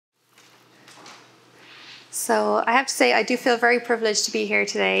So I have to say I do feel very privileged to be here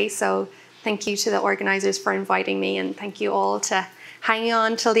today. So thank you to the organisers for inviting me, and thank you all to hanging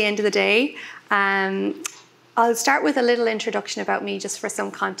on till the end of the day. I'll start with a little introduction about me just for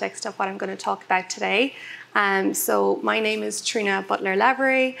some context of what I'm going to talk about today. So my name is Triona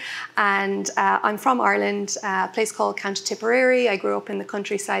Butler and I'm from Ireland, a place called County Tipperary. I grew up in the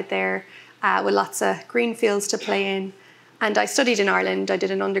countryside there with lots of green fields to play in. And I studied in Ireland. I did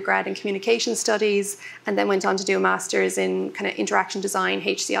an undergrad in communication studies and then went on to do a master's in kind of interaction design,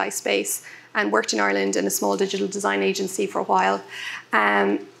 HCI space, and worked in Ireland in a small digital design agency for a while.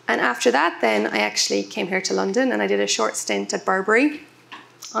 And after that, then I actually came here to London and I did a short stint at Burberry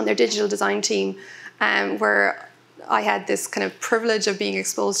on their digital design team, where I had this kind of privilege of being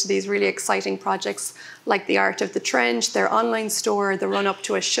exposed to these really exciting projects like the Art of the Trench, their online store, the run up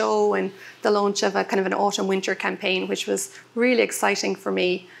to a show, and the launch of a kind of an autumn-winter campaign, which was really exciting for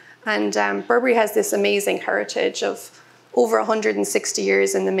me. And Burberry has this amazing heritage of over 160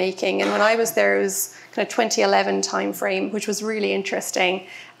 years in the making. And when I was there, it was kind of 2011 timeframe, which was really interesting.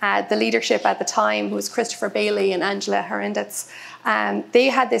 The leadership at the time, who was Christopher Bailey and Angela Herenditz, they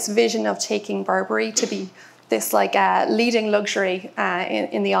had this vision of taking Burberry to be this like leading luxury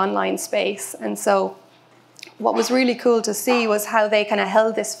in the online space. And so what was really cool to see was how they kind of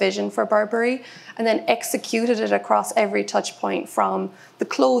held this vision for Burberry and then executed it across every touch point, from the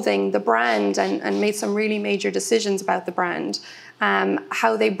clothing, the brand, and made some really major decisions about the brand.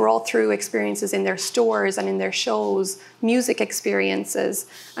 How they brought through experiences in their stores and in their shows, music experiences.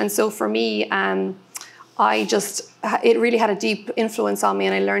 And so for me, it really had a deep influence on me,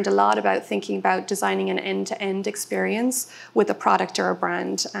 and I learned a lot about thinking about designing an end-to-end experience with a product or a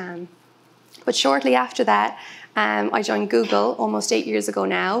brand. But shortly after that, I joined Google almost 8 years ago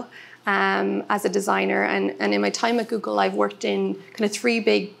now as a designer. And in my time at Google, I've worked in kind of three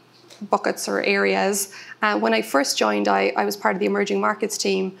big buckets or areas. When I first joined, I was part of the emerging markets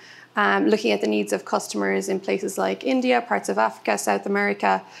team, looking at the needs of customers in places like India, parts of Africa, South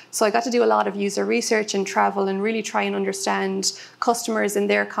America. So I got to do a lot of user research and travel and really try and understand customers in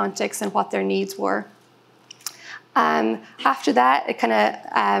their context and what their needs were. After that, it kind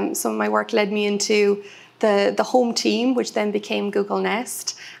of some of my work led me into the home team, which then became Google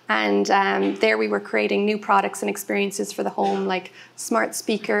Nest. And there we were creating new products and experiences for the home, like smart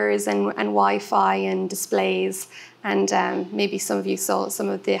speakers and Wi-Fi and displays. And maybe some of you saw some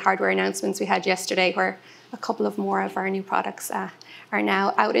of the hardware announcements we had yesterday, where a couple of more of our new products are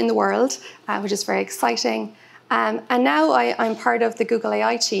now out in the world, which is very exciting. And now I'm part of the Google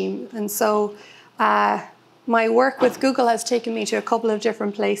AI team. And so my work with Google has taken me to a couple of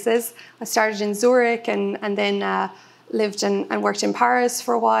different places. I started in Zurich and then lived and worked in Paris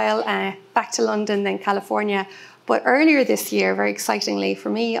for a while, back to London, then California. But earlier this year, very excitingly for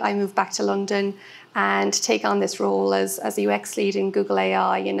me, I moved back to London and take on this role as a UX lead in Google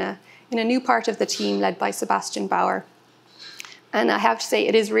AI in a new part of the team led by Sebastian Bauer. And I have to say,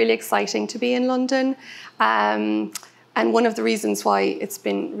 it is really exciting to be in London. And one of the reasons why it's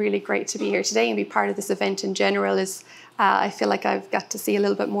been really great to be here today and be part of this event in general is I feel like I've got to see a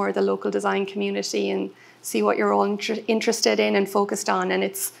little bit more of the local design community and see what you're all interested in and focused on, and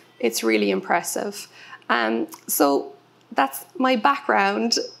it's really impressive. So that's my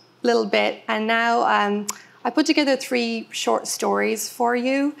background a little bit, and now I put together 3 short stories for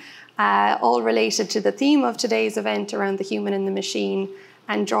you, all related to the theme of today's event around the human and the machine,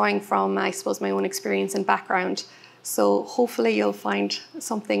 and drawing from, I suppose, my own experience and background. So hopefully you'll find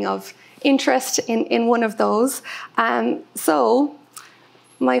something of interest in one of those. So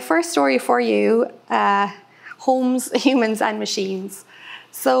my first story for you, homes, humans and machines.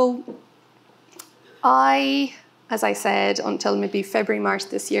 So as I said, until maybe February, March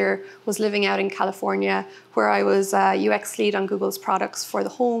this year, was living out in California, where I was UX lead on Google's products for the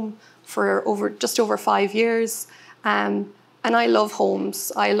home for just over 5 years. And I love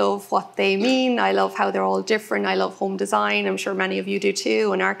homes. I love what they mean. I love how they're all different. I love home design. I'm sure many of you do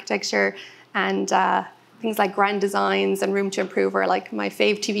too, and architecture. And things like Grand Designs and Room to Improve are like my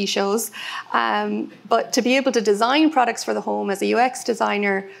fave TV shows. But to be able to design products for the home as a UX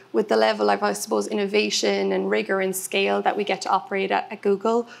designer with the level of, I suppose, innovation and rigor and scale that we get to operate at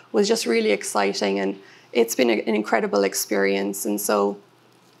Google was just really exciting. And it's been an incredible experience. And so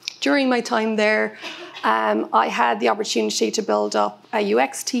during my time there, I had the opportunity to build up a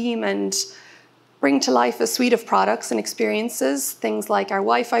UX team and bring to life a suite of products and experiences, things like our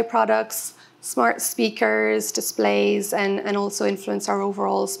Wi-Fi products, smart speakers, displays, and also influence our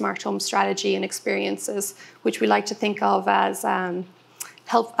overall smart home strategy and experiences, which we like to think of as a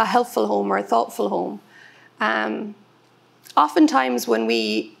helpful home or a thoughtful home. Oftentimes when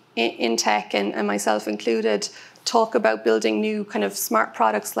we in tech, and myself included, talk about building new kind of smart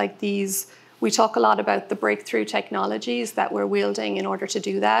products like these, we talk a lot about the breakthrough technologies that we're wielding in order to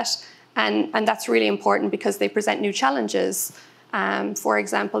do that. And that's really important because they present new challenges. For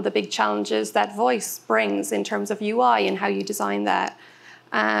example, the big challenges that voice brings in terms of UI and how you design that.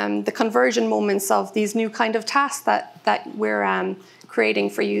 The conversion moments of these new kind of tasks that we're creating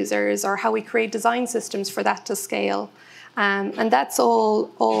for users, or how we create design systems for that to scale. And that's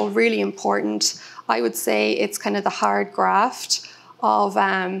all really important. I would say it's kind of the hard graft of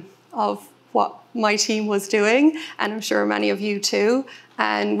what my team was doing, and I'm sure many of you too.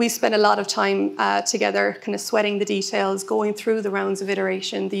 And we spent a lot of time together kind of sweating the details, going through the rounds of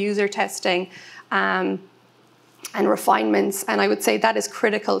iteration, the user testing, and refinements. And I would say that is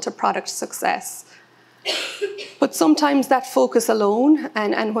critical to product success. But sometimes that focus alone,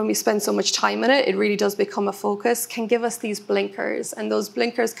 and when we spend so much time in it, it really does become a focus, can give us these blinkers. And those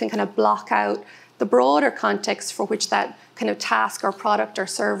blinkers can kind of block out the broader context for which that kind of task or product or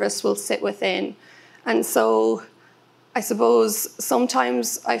service will sit within. And so I suppose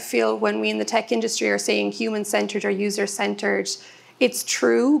sometimes I feel when we in the tech industry are saying human-centered or user-centered, it's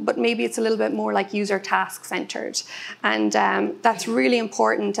true, but maybe it's a little bit more like user task-centered. And that's really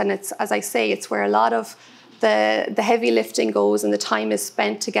important. And it's, as I say, it's where a lot of the heavy lifting goes and the time is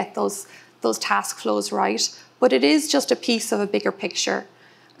spent to get those task flows right. But it is just a piece of a bigger picture.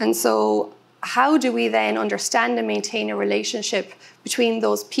 And so how do we then understand and maintain a relationship between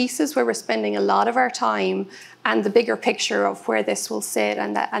those pieces where we're spending a lot of our time and the bigger picture of where this will sit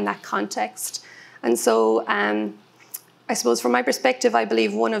and that context? And so I suppose from my perspective, I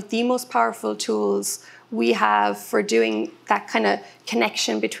believe one of the most powerful tools we have for doing that kind of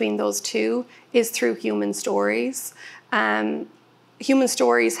connection between those two is through human stories. Human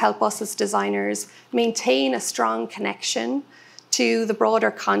stories help us as designers maintain a strong connection to the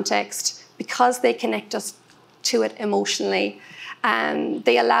broader context because they connect us to it emotionally.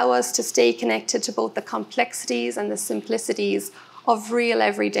 They allow us to stay connected to both the complexities and the simplicities of real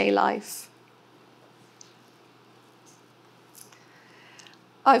everyday life.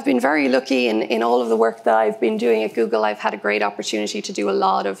 I've been very lucky in all of the work that I've been doing at Google. I've had a great opportunity to do a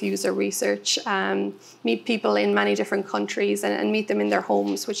lot of user research, meet people in many different countries and meet them in their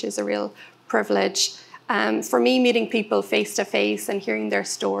homes, which is a real privilege. For me, meeting people face to face and hearing their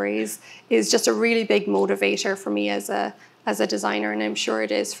stories is just a really big motivator for me as a designer, and I'm sure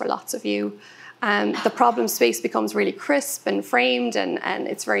it is for lots of you. The problem space becomes really crisp and framed, and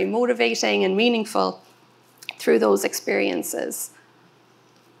it's very motivating and meaningful through those experiences.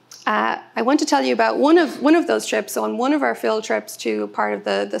 I want to tell you about one of those trips. So on one of our field trips to part of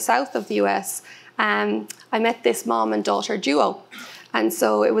the south of the US, I met this mom and daughter duo. And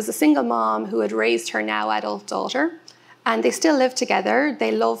so it was a single mom who had raised her now adult daughter, and they still live together.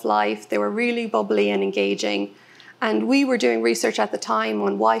 They love life. They were really bubbly and engaging. And we were doing research at the time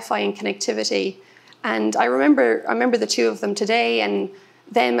on Wi-Fi and connectivity. And I remember the two of them today, and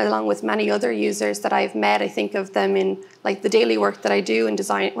them along with many other users that I've met. I think of them in like the daily work that I do in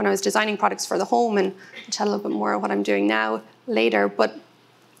design when I was designing products for the home, and I'll tell a little bit more of what I'm doing now later. But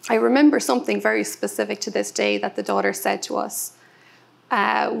I remember something very specific to this day that the daughter said to us.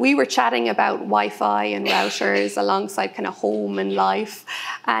 We were chatting about Wi-Fi and routers alongside kind of home and life.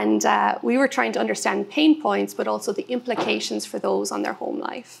 And we were trying to understand pain points, but also the implications for those on their home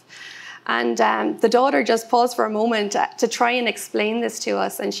life. And the daughter just paused for a moment to try and explain this to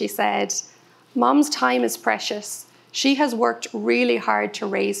us. And she said, "Mom's time is precious. She has worked really hard to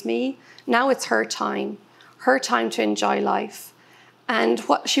raise me. Now it's her time to enjoy life." And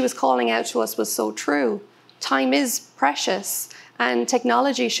what she was calling out to us was so true. Time is precious, and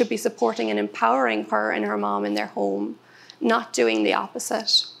technology should be supporting and empowering her and her mom in their home, not doing the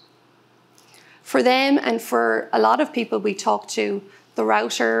opposite. For them and for a lot of people we talk to, the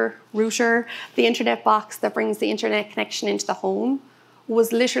router, the internet box that brings the internet connection into the home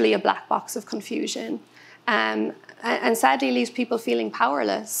was literally a black box of confusion. And sadly leaves people feeling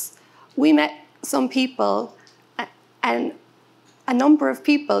powerless. We met some people and a number of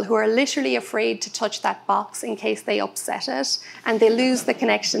people who are literally afraid to touch that box in case they upset it and they lose the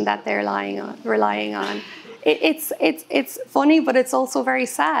connection that they're relying on. It's funny, but it's also very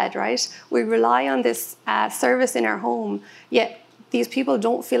sad, right? We rely on this service in our home, yet these people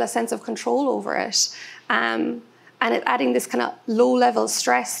don't feel a sense of control over it. And it adding this kind of low-level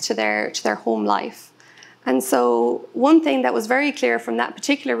stress to their home life. And so one thing that was very clear from that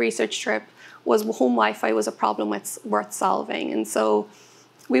particular research trip was home Wi-Fi was a problem worth solving. And so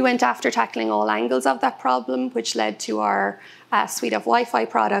we went after tackling all angles of that problem, which led to our suite of Wi-Fi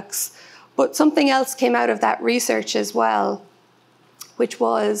products. But something else came out of that research as well, which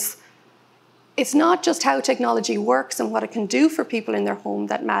was, it's not just how technology works and what it can do for people in their home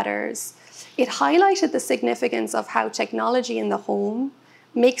that matters. It highlighted the significance of how technology in the home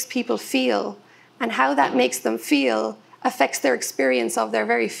makes people feel, and how that makes them feel affects their experience of their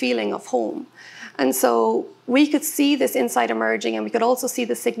very feeling of home. And so we could see this insight emerging, and we could also see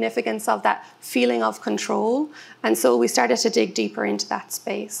the significance of that feeling of control. And so we started to dig deeper into that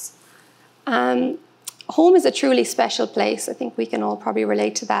space. Home is a truly special place. I think we can all probably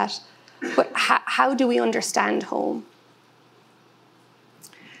relate to that. But how do we understand home?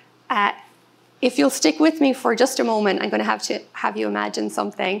 If you'll stick with me for just a moment, I'm going to have you imagine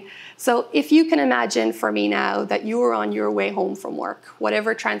something. So if you can imagine for me now that you are on your way home from work,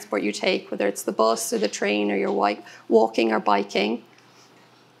 whatever transport you take, whether it's the bus or the train or you're walking or biking,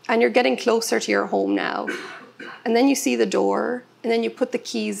 and you're getting closer to your home now, and then you see the door, and then you put the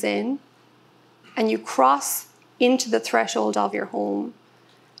keys in, and you cross into the threshold of your home.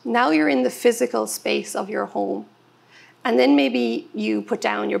 Now you're in the physical space of your home. And then maybe you put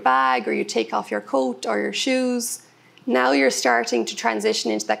down your bag or you take off your coat or your shoes. Now you're starting to transition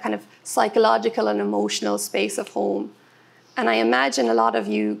into that kind of psychological and emotional space of home. And I imagine a lot of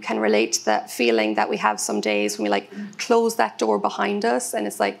you can relate to that feeling that we have some days when we close that door behind us and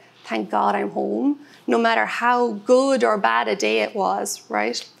it's like, thank God I'm home, no matter how good or bad a day it was,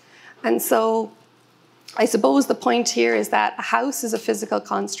 right? And so I suppose the point here is that a house is a physical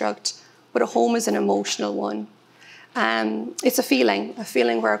construct, but a home is an emotional one. It's a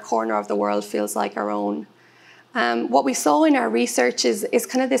feeling where a corner of the world feels like our own. What we saw in our research is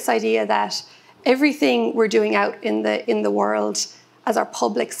kind of this idea that everything we're doing out in the world as our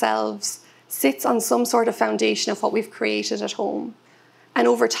public selves sits on some sort of foundation of what we've created at home. And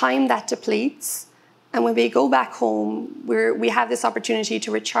over time that depletes. And when we go back home, we have this opportunity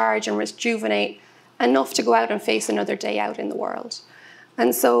to recharge and rejuvenate enough to go out and face another day out in the world.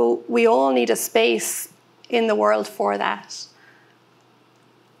 And so we all need a space in the world for that.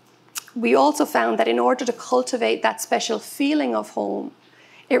 We also found that in order to cultivate that special feeling of home,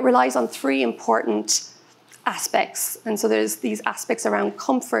 it relies on three important aspects. And so there's these aspects around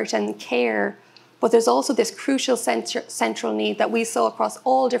comfort and care, but there's also this crucial central need that we saw across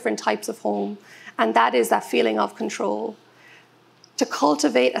all different types of home, and that is that feeling of control. To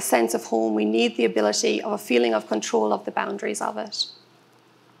cultivate a sense of home, we need the ability of a feeling of control of the boundaries of it.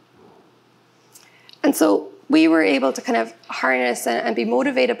 And so we were able to kind of harness and be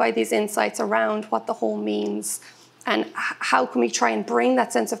motivated by these insights around what the home means and how can we try and bring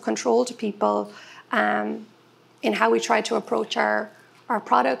that sense of control to people in how we try to approach our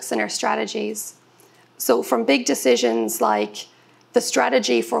products and our strategies. So from big decisions like the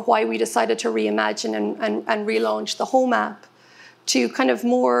strategy for why we decided to reimagine and relaunch the Home app, to kind of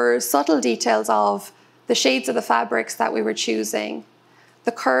more subtle details of the shades of the fabrics that we were choosing,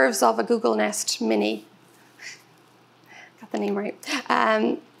 the curves of a Google Nest Mini. Got the name right.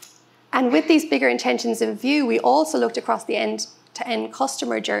 And with these bigger intentions in view, we also looked across the end-to-end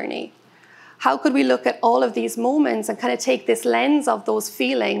customer journey. How could we look at all of these moments and kind of take this lens of those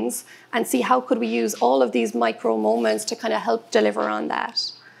feelings and see how could we use all of these micro moments to kind of help deliver on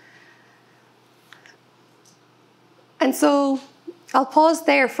that? And so I'll pause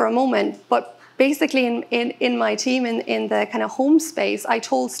there for a moment, but basically in my team, in the kind of home space, I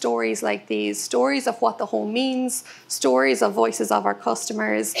told stories like these, stories of what the home means, stories of voices of our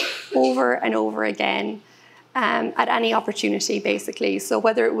customers over and over again at any opportunity, basically. So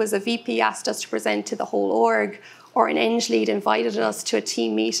whether it was a VP asked us to present to the whole org or an eng lead invited us to a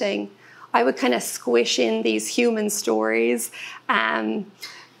team meeting, I would kind of squish in these human stories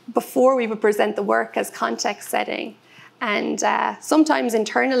before we would present the work as context setting. And sometimes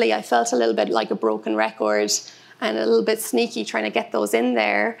internally, I felt a little bit like a broken record and a little bit sneaky trying to get those in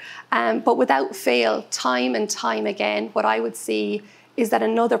there. But without fail, time and time again, what I would see is that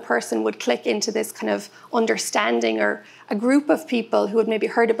another person would click into this kind of understanding, or a group of people who had maybe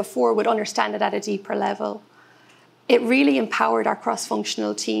heard it before would understand it at a deeper level. It really empowered our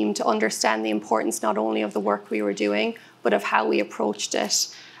cross-functional team to understand the importance not only of the work we were doing, but of how we approached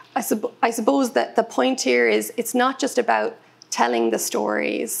it. I suppose that the point here is it's not just about telling the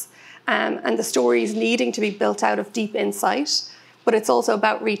stories and the stories needing to be built out of deep insight, but it's also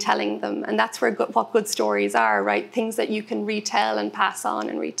about retelling them. And that's where what good stories are, right? Things that you can retell and pass on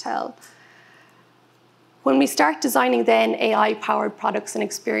and retell. When we start designing then AI-powered products and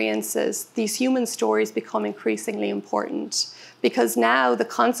experiences, these human stories become increasingly important, because now the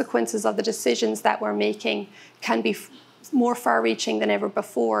consequences of the decisions that we're making can be more far-reaching than ever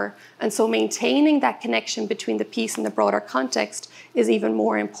before. And so maintaining that connection between the piece and the broader context is even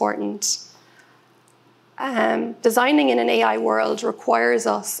more important. designing in an AI world requires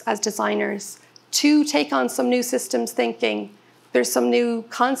us as designers to take on some new systems thinking. There's some new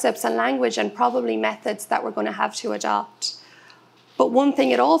concepts and language and probably methods that we're going to have to adopt. But one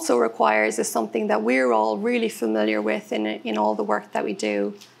thing it also requires is something that we're all really familiar with in all the work that we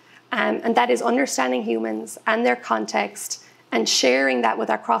do. And that is understanding humans and their context and sharing that with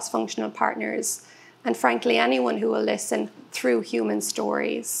our cross-functional partners. And frankly, anyone who will listen through human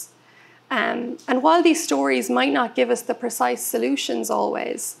stories. And while these stories might not give us the precise solutions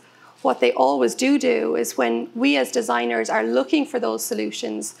always, what they always do is when we as designers are looking for those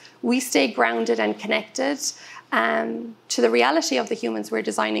solutions, we stay grounded and connected to the reality of the humans we're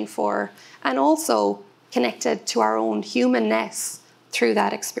designing for, and also connected to our own humanness through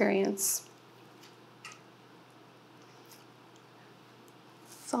that experience.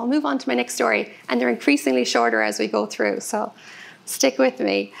 So I'll move on to my next story, and they're increasingly shorter as we go through, so stick with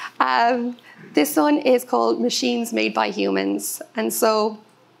me. This one is called Machines Made by Humans. And so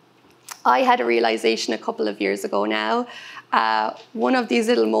I had a realization a couple of years ago now, one of these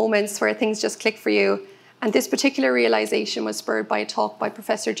little moments where things just click for you. And this particular realization was spurred by a talk by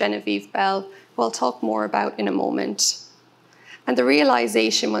Professor Genevieve Bell, who I'll talk more about in a moment. And the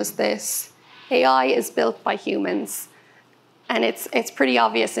realization was this: AI is built by humans. And it's pretty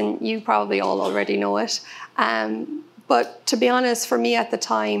obvious, and you probably all already know it. But to be honest, for me at the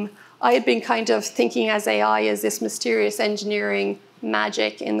time, I had been kind of thinking as AI as this mysterious engineering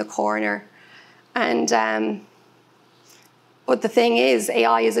magic in the corner. And but the thing is,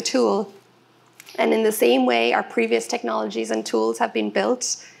 AI is a tool. And in the same way our previous technologies and tools have been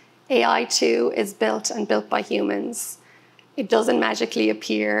built, AI too is built and built by humans. It doesn't magically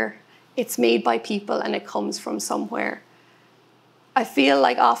appear. It's made by people and it comes from somewhere. I feel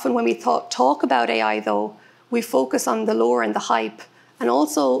like often when we talk about AI though, we focus on the lore and the hype, and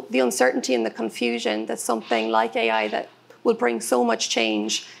also the uncertainty and the confusion that something like AI that will bring so much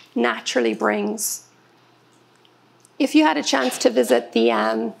change naturally brings. If you had a chance to visit the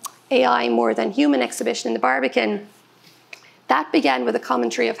AI More Than Human exhibition in the Barbican, that began with a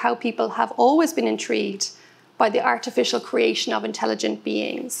commentary of how people have always been intrigued by the artificial creation of intelligent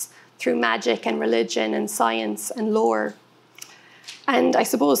beings through magic and religion and science and lore. And I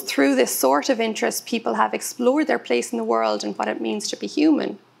suppose through this sort of interest, people have explored their place in the world and what it means to be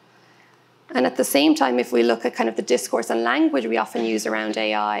human. And at the same time, if we look at kind of the discourse and language we often use around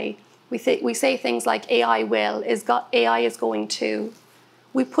AI, we say things like AI will, AI is going to.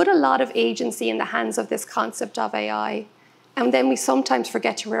 We put a lot of agency in the hands of this concept of AI, and then we sometimes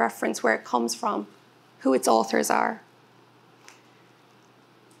forget to reference where it comes from, who its authors are.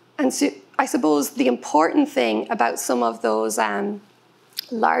 And so I suppose the important thing about some of those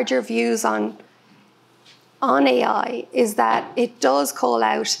larger views on AI is that it does call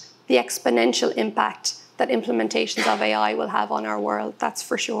out the exponential impact that implementations of AI will have on our world, that's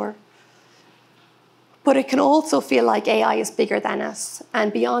for sure. But it can also feel like AI is bigger than us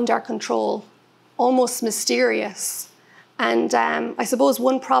and beyond our control, almost mysterious. And I suppose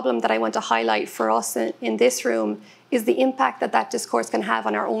one problem that I want to highlight for us in this room is the impact that discourse can have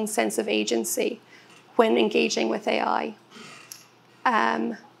on our own sense of agency when engaging with AI.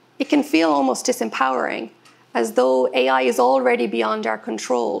 It can feel almost disempowering, as though AI is already beyond our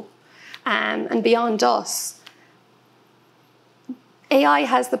control and beyond us. AI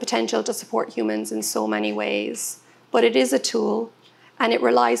has the potential to support humans in so many ways, but it is a tool, and it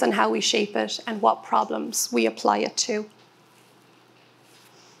relies on how we shape it and what problems we apply it to.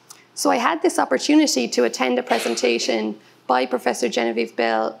 So I had this opportunity to attend a presentation by Professor Genevieve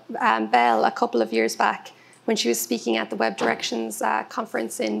Bell a couple of years back when she was speaking at the Web Directions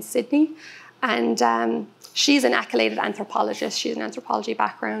conference in Sydney. And she's an accoladed anthropologist. She's an anthropology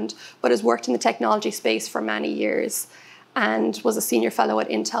background, but has worked in the technology space for many years and was a senior fellow at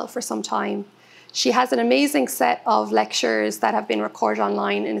Intel for some time. She has an amazing set of lectures that have been recorded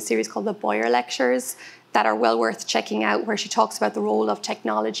online in a series called the Boyer Lectures that are well worth checking out, where she talks about the role of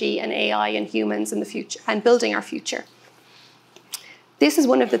technology and AI and humans in the future and building our future. This is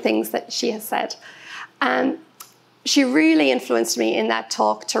one of the things that she has said. She really influenced me in that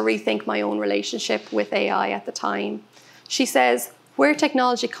talk to rethink my own relationship with AI at the time. She says, where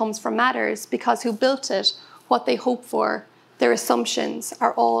technology comes from matters because who built it, what they hope for, their assumptions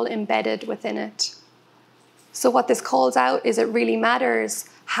are all embedded within it. So what this calls out is it really matters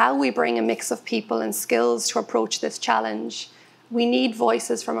how we bring a mix of people and skills to approach this challenge. We need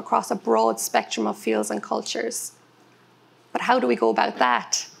voices from across a broad spectrum of fields and cultures. But how do we go about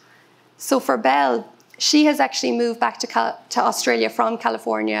that? So for Bell, she has actually moved back to Australia from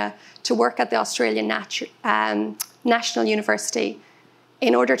California to work at the Australian National University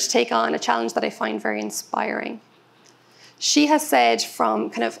in order to take on a challenge that I find very inspiring. She has said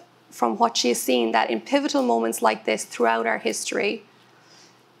from what she has seen that in pivotal moments like this throughout our history,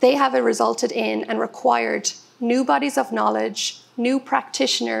 they have resulted in and required new bodies of knowledge, new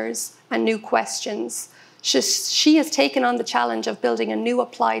practitioners, and new questions. She has taken on the challenge of building a new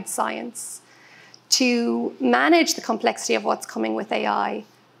applied science to manage the complexity of what's coming with AI,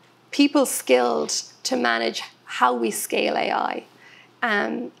 people skilled to manage how we scale AI.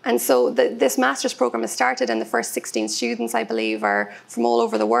 And so this master's program has started, and the first 16 students, I believe, are from all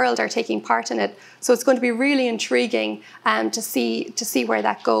over the world are taking part in it. So it's going to be really intriguing to see where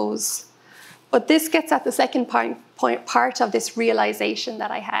that goes. But this gets at the second part of this realization that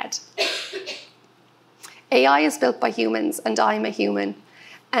I had. AI is built by humans, and I'm a human.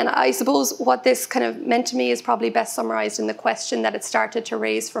 And I suppose what this kind of meant to me is probably best summarized in the question that it started to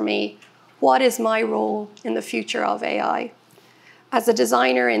raise for me. What is my role in the future of AI? As a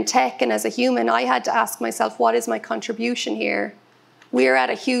designer in tech and as a human, I had to ask myself, what is my contribution here? We're at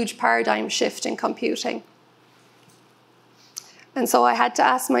a huge paradigm shift in computing. And so I had to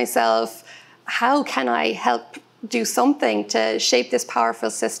ask myself, how can I help do something to shape this powerful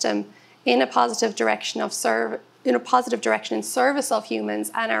system in a positive direction in service of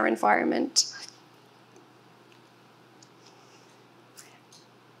humans and our environment?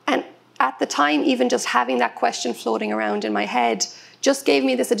 And at the time, even just having that question floating around in my head just gave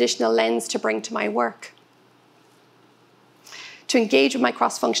me this additional lens to bring to my work, to engage with my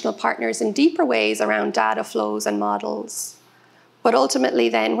cross-functional partners in deeper ways around data flows and models. But ultimately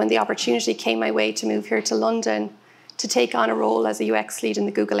then, when the opportunity came my way to move here to London to take on a role as a UX lead in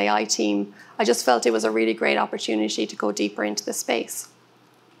the Google AI team, I just felt it was a really great opportunity to go deeper into the space.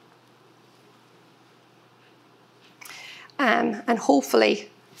 And hopefully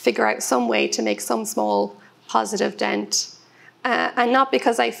figure out some way to make some small positive dent. And not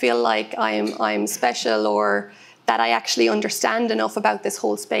because I feel like I'm special or that I actually understand enough about this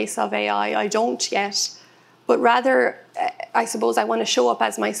whole space of AI. I don't yet. But rather, I suppose I want to show up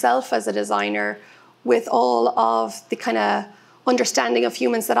as myself as a designer with all of the kind of understanding of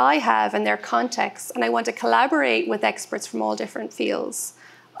humans that I have and their contexts. And I want to collaborate with experts from all different fields.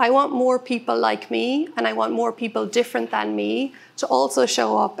 I want more people like me, and I want more people different than me to also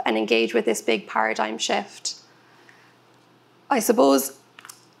show up and engage with this big paradigm shift. I suppose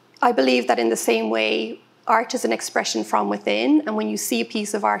I believe that in the same way, art is an expression from within, and when you see a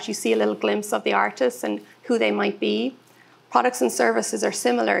piece of art, you see a little glimpse of the artist and who they might be. Products and services are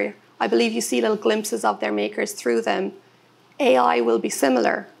similar. I believe you see little glimpses of their makers through them. AI will be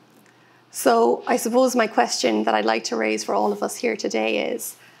similar. So I suppose my question that I'd like to raise for all of us here today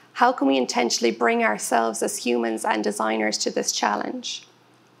is, how can we intentionally bring ourselves as humans and designers to this challenge?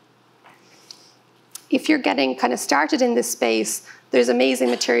 If you're getting kind of started in this space, there's amazing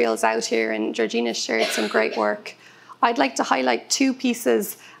materials out here, and Georgina shared some great work. I'd like to highlight two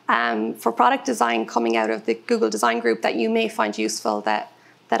pieces for product design coming out of the Google Design Group that you may find useful that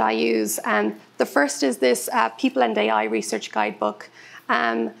I use. The first is this People and AI Research Guidebook.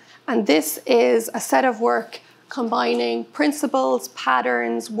 And this is a set of work combining principles,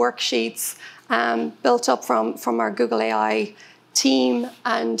 patterns, worksheets built up from our Google AI team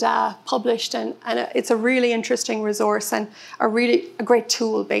and published. And it's a really interesting resource and a great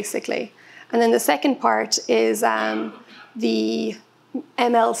tool, basically. And then the second part is the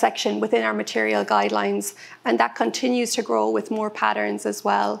ML section within our material guidelines, and that continues to grow with more patterns as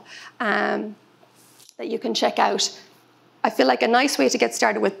well that you can check out. I feel like a nice way to get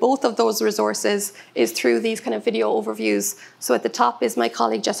started with both of those resources is through these kind of video overviews. So at the top is my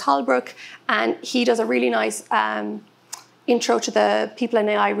colleague Jess Holbrook, and he does a really nice intro to the People and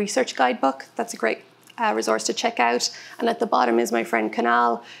AI Research Guidebook. That's a great resource to check out. And at the bottom is my friend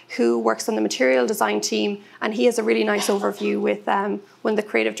Kunal, who works on the material design team, and he has a really nice overview with one of the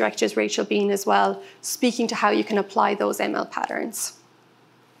creative directors, Rachel Bean, as well, speaking to how you can apply those ML patterns.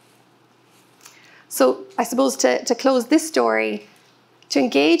 So I suppose to close this story, to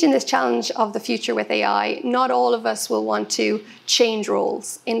engage in this challenge of the future with AI, not all of us will want to change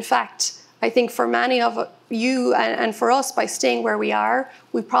roles. In fact, I think for many of you and for us, by staying where we are,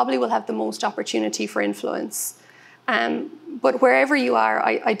 we probably will have the most opportunity for influence. But wherever you are,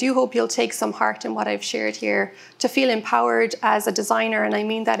 I do hope you'll take some heart in what I've shared here, to feel empowered as a designer, and I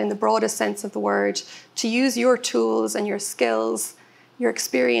mean that in the broadest sense of the word, to use your tools and your skills, your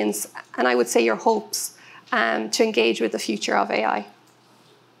experience, and I would say your hopes, to engage with the future of AI.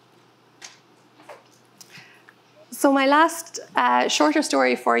 So my last shorter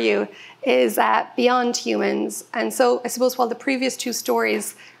story for you is Beyond Humans. And so I suppose while the previous two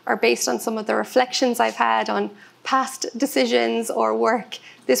stories are based on some of the reflections I've had on past decisions or work.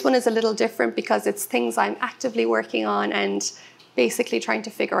 This one is a little different because it's things I'm actively working on and basically trying to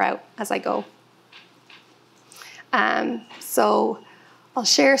figure out as I go. So I'll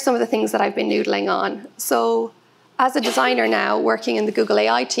share some of the things that I've been noodling on. So as a designer now, working in the Google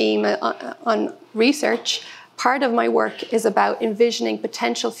AI team on research, part of my work is about envisioning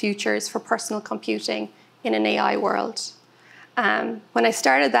potential futures for personal computing in an AI world. When I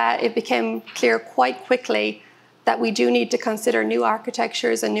started that, it became clear quite quickly that we do need to consider new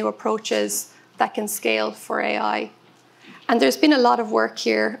architectures and new approaches that can scale for AI. And there's been a lot of work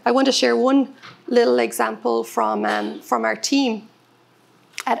here. I want to share one little example from our team.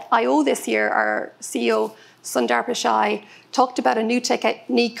 At I/O this year, our CEO, Sundar Pichai, talked about a new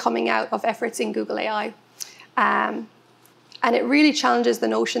technique coming out of efforts in Google AI. And it really challenges the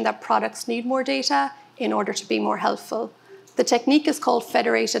notion that products need more data in order to be more helpful. The technique is called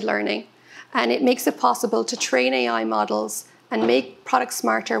federated learning, and it makes it possible to train AI models and make products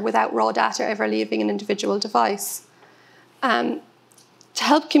smarter without raw data ever leaving an individual device. To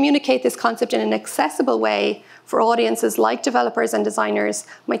help communicate this concept in an accessible way for audiences like developers and designers,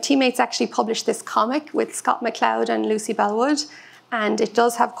 my teammates actually published this comic with Scott McCloud and Lucy Bellwood, and it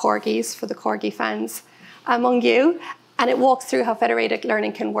does have corgis for the corgi fans among you, and it walks through how federated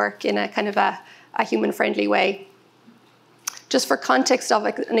learning can work in a kind of a human-friendly way. Just for context of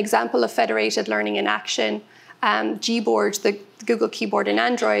an example of federated learning in action, Gboard, the Google keyboard in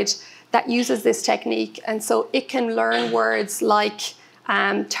Android, that uses this technique, and so it can learn words like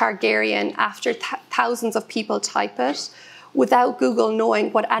Targaryen after thousands of people type it without Google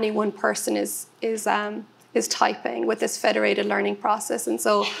knowing what any one person is typing with this federated learning process. And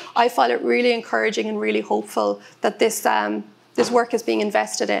so I find it really encouraging and really hopeful that this work is being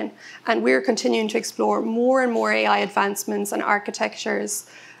invested in. And we're continuing to explore more and more AI advancements and architectures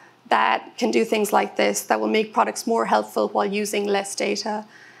that can do things like this, that will make products more helpful while using less data.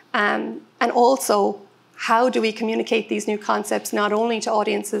 And also, how do we communicate these new concepts not only to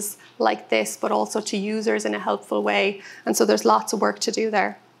audiences like this, but also to users in a helpful way? And so there's lots of work to do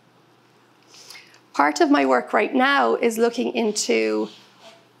there. Part of my work right now is looking into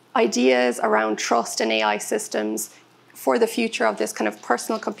ideas around trust in AI systems for the future of this kind of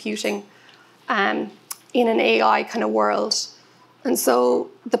personal computing in an AI kind of world. And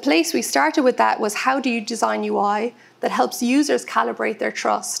so the place we started with that was, how do you design UI that helps users calibrate their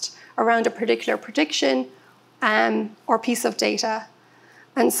trust around a particular prediction or piece of data?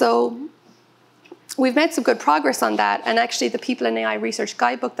 And so we've made some good progress on that. And actually, the People in AI Research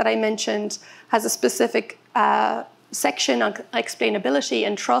Guidebook that I mentioned has a specific section on explainability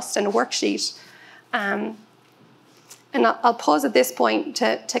and trust and a worksheet. And I'll pause at this point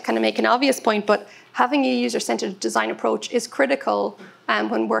to kind of make an obvious point, but having a user-centered design approach is critical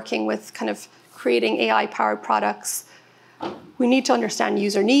when working with kind of creating AI-powered products. We need to understand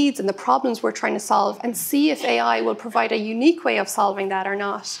user needs and the problems we're trying to solve and see if AI will provide a unique way of solving that or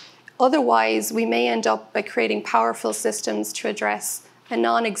not. Otherwise, we may end up by creating powerful systems to address a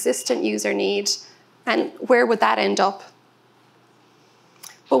non-existent user need. And where would that end up?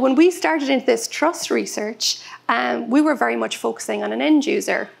 But when we started into this trust research, we were very much focusing on an end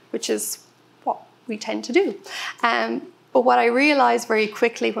user, which is what we tend to do. But what I realized very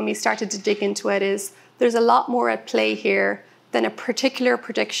quickly when we started to dig into it is there's a lot more at play here than a particular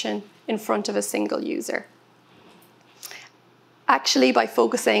prediction in front of a single user. Actually, by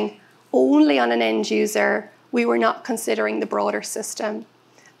focusing only on an end user, we were not considering the broader system.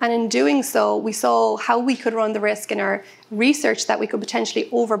 And in doing so, we saw how we could run the risk in our research that we could potentially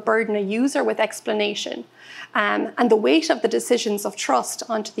overburden a user with explanation and the weight of the decisions of trust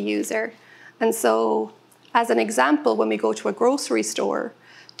onto the user. And so, as an example, when we go to a grocery store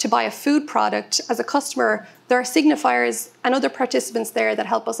to buy a food product, as a customer, there are signifiers and other participants there that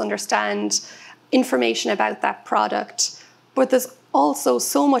help us understand information about that product. But there's also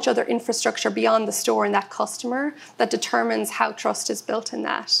so much other infrastructure beyond the store and that customer that determines how trust is built in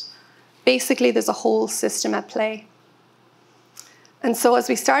that. Basically, there's a whole system at play. And so as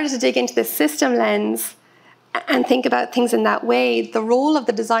we started to dig into this system lens and think about things in that way, the role of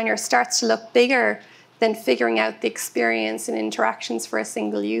the designer starts to look bigger than figuring out the experience and interactions for a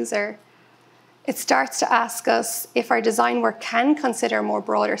single user. It starts to ask us if our design work can consider more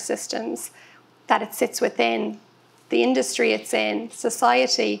broader systems that it sits within, the industry it's in,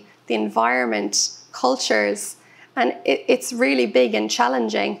 society, the environment, cultures. And it's really big and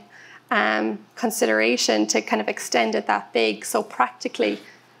challenging consideration to kind of extend it that big. So practically,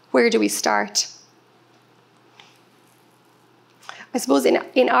 where do we start? I suppose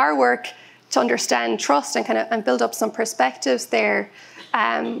in our work, to understand trust and build up some perspectives there,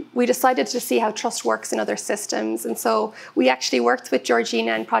 we decided to see how trust works in other systems. And so we actually worked with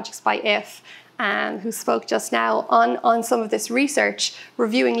Georgina in Projects by IF, who spoke just now, on some of this research,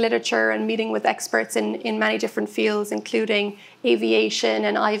 reviewing literature and meeting with experts in many different fields, including aviation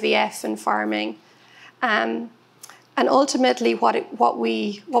and IVF and farming. And ultimately, what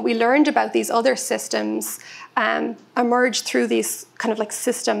we learned about these other systems emerged through these kind of like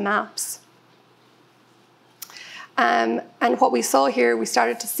system maps. And what we saw here, we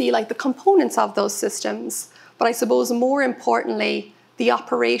started to see like the components of those systems, but I suppose more importantly, the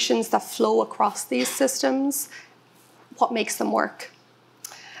operations that flow across these systems, what makes them work.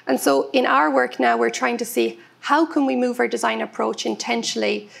 And so in our work now, we're trying to see how can we move our design approach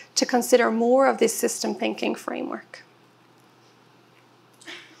intentionally to consider more of this system thinking framework.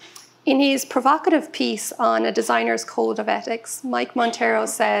 In his provocative piece on a designer's code of ethics, Mike Monteiro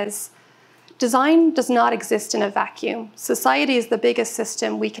says, "Design does not exist in a vacuum. Society is the biggest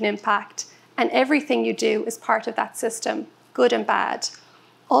system we can impact, and everything you do is part of that system, good and bad.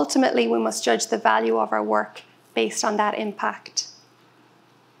 Ultimately, we must judge the value of our work based on that impact."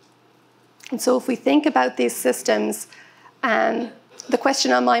 And so if we think about these systems, the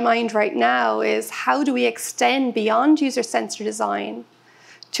question on my mind right now is, how do we extend beyond user-centered design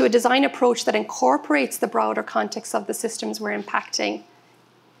to a design approach that incorporates the broader context of the systems we're impacting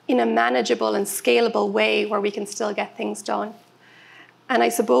in a manageable and scalable way where we can still get things done? And I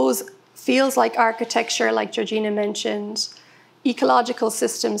suppose feels like architecture, like Georgina mentioned, ecological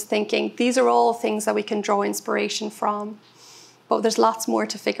systems thinking, these are all things that we can draw inspiration from. But there's lots more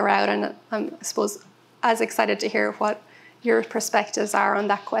to figure out, and I'm, I suppose, as excited to hear what your perspectives are on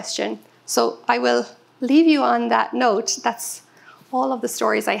that question. So I will leave you on that note. That's all of the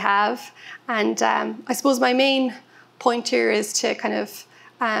stories I have. And I suppose my main point here is to kind of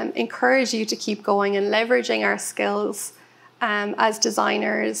encourage you to keep going and leveraging our skills as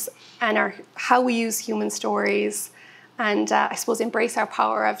designers and how we use human stories, and I suppose embrace our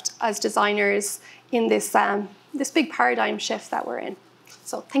power as designers in this, this big paradigm shift that we're in.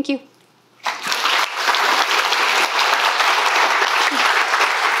 So thank you.